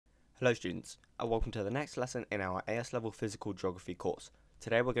Hello students, and welcome to the next lesson in our AS level physical geography course.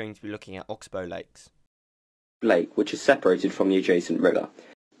 Today we're going to be looking at Oxbow Lakes. Lake, which is separated from the adjacent river.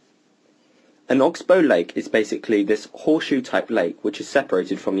 An oxbow lake is basically this horseshoe type lake which is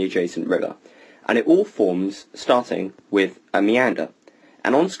separated from the adjacent river, and it all forms starting with a meander.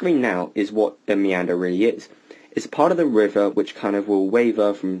 And on screen now is what a meander really is. It's a part of the river which kind of will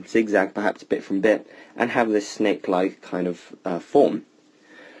waver from zigzag, perhaps bit from bit, and have this snake-like kind of form.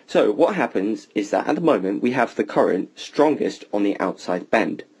 So what happens is that at the moment we have the current strongest on the outside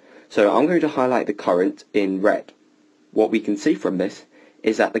bend. So I'm going to highlight the current in red. What we can see from this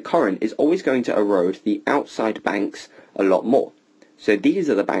is that the current is always going to erode the outside banks a lot more. So these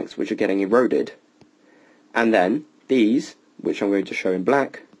are the banks which are getting eroded, and then these, which I'm going to show in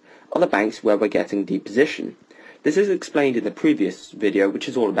black, are the banks where we're getting deposition. This is explained in the previous video, which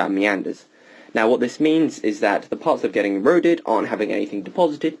is all about meanders. Now what this means is that the parts that are getting eroded aren't having anything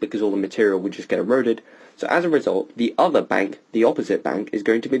deposited because all the material would just get eroded. So as a result, the other bank, the opposite bank, is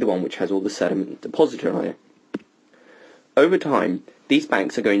going to be the one which has all the sediment deposited on it. Over time, these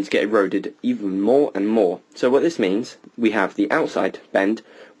banks are going to get eroded even more and more. So what this means, we have the outside bend,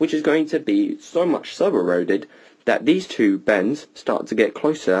 which is going to be so much so eroded that these two bends start to get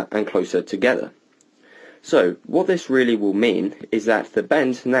closer and closer together. So what this really will mean is that the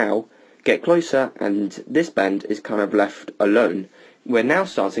bends now get closer and this bend is kind of left alone. We're now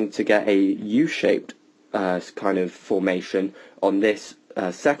starting to get a U-shaped kind of formation on this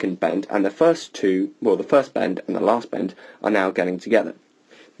second bend, and the first bend and the last bend are now getting together.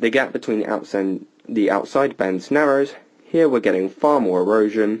 The gap between the outside bends narrows. Here we're getting far more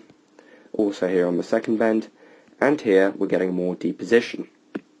erosion, also here on the second bend, and here we're getting more deposition.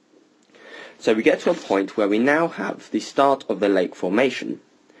 So we get to a point where we now have the start of the lake formation.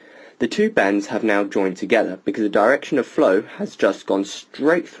 The two bends have now joined together because the direction of flow has just gone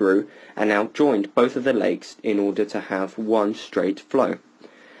straight through and now joined both of the lakes in order to have one straight flow.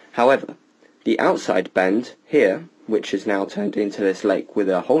 However, the outside bend here, which is now turned into this lake with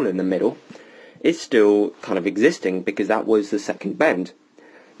a hole in the middle, is still kind of existing because that was the second bend.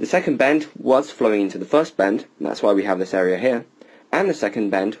 The second bend was flowing into the first bend, and that's why we have this area here, and the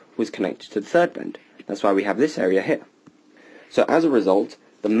second bend was connected to the third bend. That's why we have this area here. So as a result,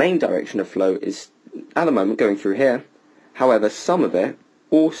 the main direction of flow is at the moment going through here. However, some of it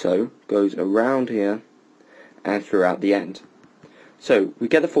also goes around here and throughout the end. So we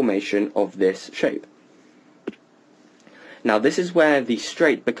get the formation of this shape. Now this is where the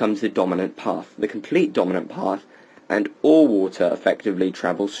straight becomes the dominant path, the complete dominant path, and all water effectively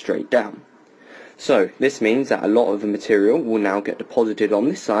travels straight down. So this means that a lot of the material will now get deposited on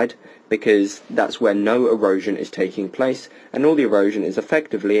this side because that's where no erosion is taking place, and all the erosion is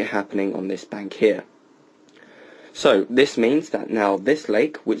effectively happening on this bank here. So this means that now this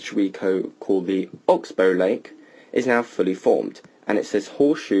lake, which we call the Oxbow Lake, is now fully formed, and it's this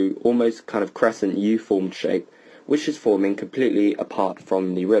horseshoe, almost kind of crescent U-formed shape, which is forming completely apart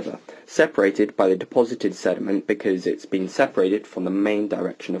from the river, separated by the deposited sediment because it's been separated from the main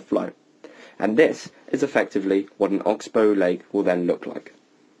direction of flow. And this is effectively what an Oxbow Lake will then look like.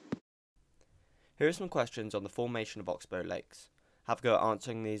 Here are some questions on the formation of Oxbow Lakes. Have a go at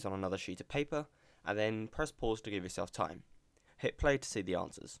answering these on another sheet of paper, and then press pause to give yourself time. Hit play to see the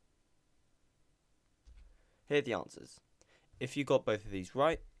answers. Here are the answers. If you got both of these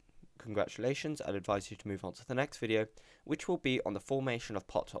right, congratulations. I'd advise you to move on to the next video, which will be on the formation of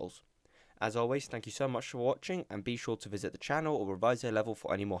potholes. As always, thank you so much for watching, and be sure to visit the channel or revise your level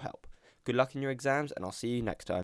for any more help. Good luck in your exams, and I'll see you next time.